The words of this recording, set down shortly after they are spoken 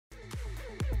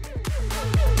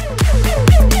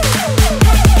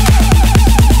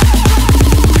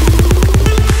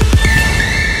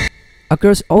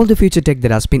Across all the future tech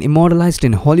that has been immortalized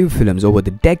in Hollywood films over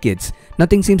the decades,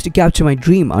 nothing seems to capture my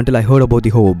dream until I heard about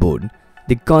the hoverboard.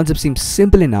 The concept seems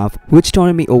simple enough, which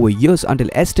turned me over years until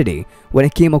yesterday when I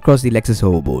came across the Lexus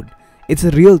Hoverboard. It's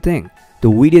a real thing. The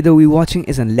video that we're watching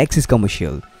is a Lexus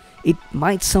commercial. It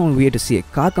might sound weird to see a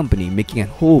car company making a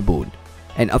hoverboard,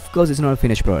 and of course it's not a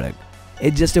finished product.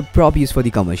 It's just a prop used for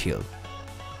the commercial.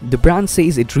 The brand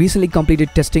says it recently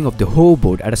completed testing of the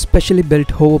hoverboard at a specially built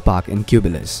hover park in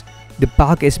Cubulus. The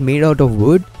park is made out of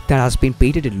wood that has been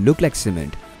painted to look like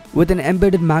cement, with an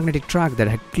embedded magnetic track that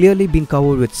had clearly been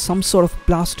covered with some sort of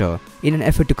plaster in an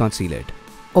effort to conceal it.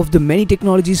 Of the many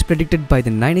technologies predicted by the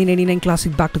 1989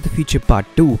 classic Back to the Future Part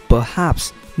 2,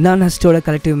 perhaps none has stirred our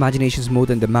collective imaginations more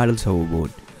than the Maddel's hoverboard.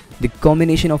 The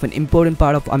combination of an important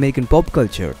part of American pop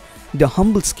culture, the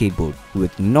humble skateboard,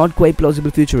 with not quite plausible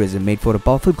futurism made for a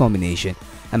powerful combination,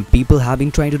 and people have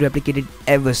been trying to replicate it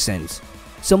ever since.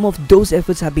 Some of those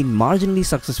efforts have been marginally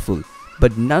successful,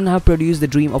 but none have produced the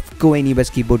dream of go-anywhere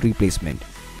skateboard replacement.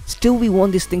 Still, we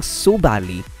want this thing so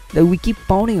badly that we keep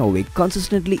pounding away,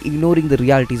 consistently ignoring the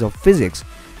realities of physics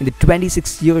in the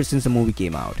 26 years since the movie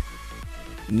came out.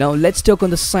 Now let's talk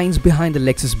on the science behind the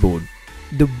Lexus board.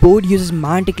 The board uses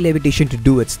magnetic levitation to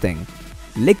do its thing.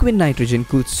 Liquid nitrogen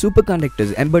cools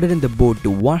superconductors embedded in the board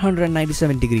to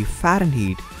 197°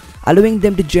 Fahrenheit, allowing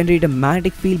them to generate a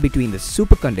magnetic field between the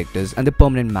superconductors and the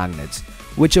permanent magnets,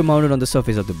 which are mounted on the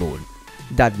surface of the board.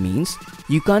 That means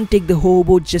you can't take the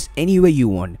hoverboard just anywhere you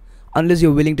want, unless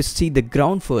you're willing to see the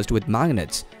ground first with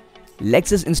magnets.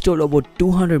 Lexus installed about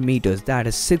 200 meters, that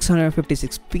is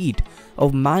 656 feet,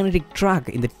 of magnetic track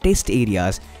in the test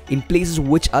areas in places,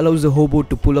 which allows the hoverboard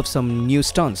to pull off some new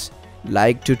stunts,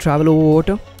 like to travel over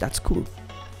water. That's cool.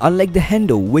 Unlike the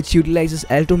Hendo, which utilizes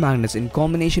electromagnets in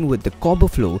combination with the copper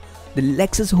flow, the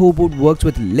Lexus hoverboard works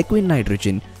with liquid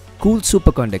nitrogen, cooled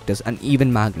superconductors, and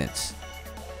even magnets.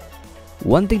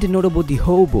 One thing to note about the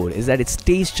hoverboard is that it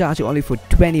stays charged only for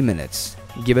 20 minutes,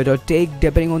 give it or take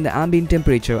depending on the ambient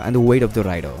temperature and the weight of the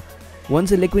rider.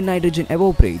 Once the liquid nitrogen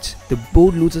evaporates, the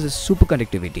board loses its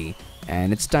superconductivity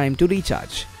and it's time to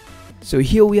recharge. So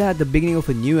here we are at the beginning of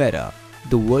a new era.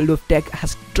 The world of tech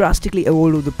has drastically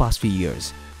evolved over the past few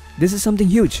years. This is something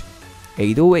huge.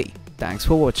 Either way, thanks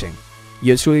for watching.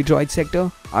 Yours truly Droid Sector,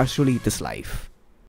 ours truly this life.